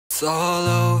It's all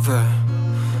over.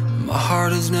 My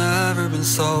heart has never been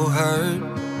so hurt,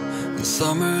 and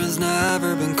summer has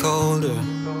never been colder.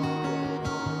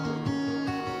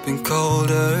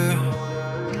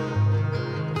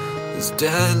 It's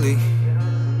deadly,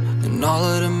 and all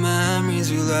of the memories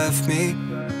you left me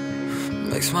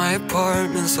makes my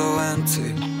apartment so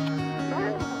empty.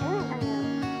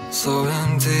 So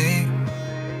empty.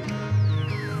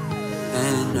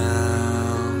 And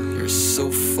now you're so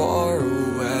far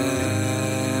away.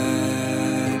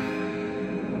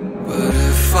 But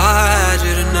if I had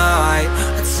you tonight,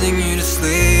 I'd sing you to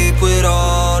sleep with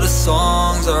all the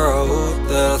songs I wrote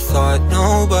that I thought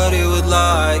nobody would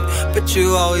like, but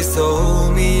you always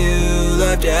told me you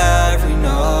loved every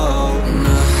note.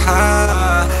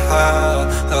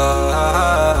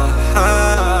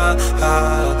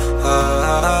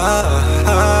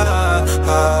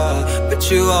 But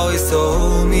you always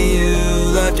told me you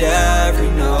loved every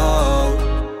note.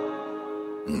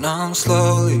 Now I'm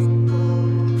slowly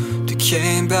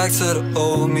decaying back to the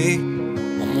old me.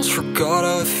 Almost forgot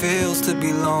how it feels to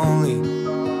be lonely.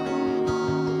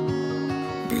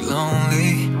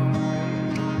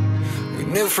 We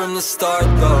knew from the start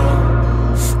though,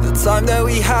 the time that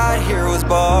we had here was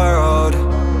borrowed.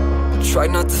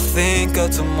 Tried not to think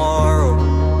of tomorrow.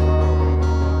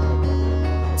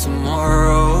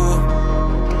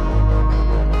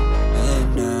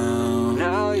 And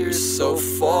now you're so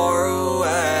far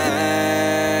away.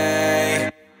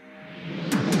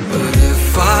 But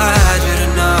if I had you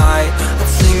tonight,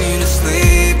 I'd sing you to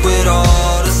sleep with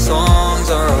all the songs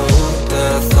I wrote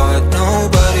that I thought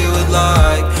nobody would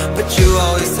like, but you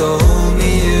always told me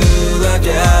you loved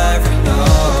every note.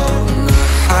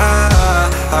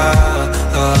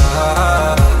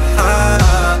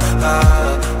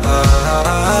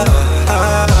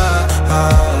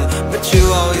 But you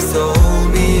always told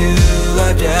me you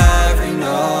loved every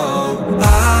note.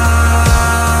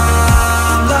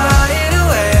 I'm lying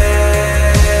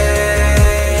awake,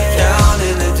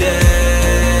 counting the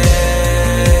days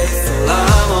till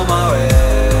I'm on my way.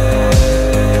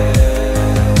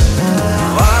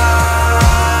 I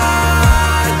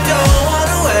don't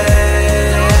wanna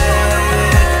wait.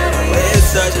 It's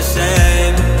such a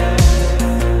shame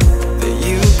that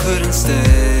you couldn't stay.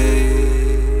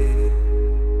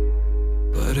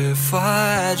 But if I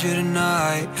had you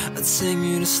tonight, I'd sing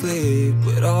you to sleep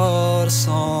with all the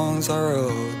songs I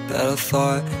wrote that I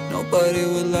thought nobody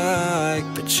would like,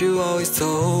 but you always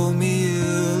told me you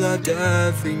loved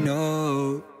every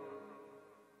note.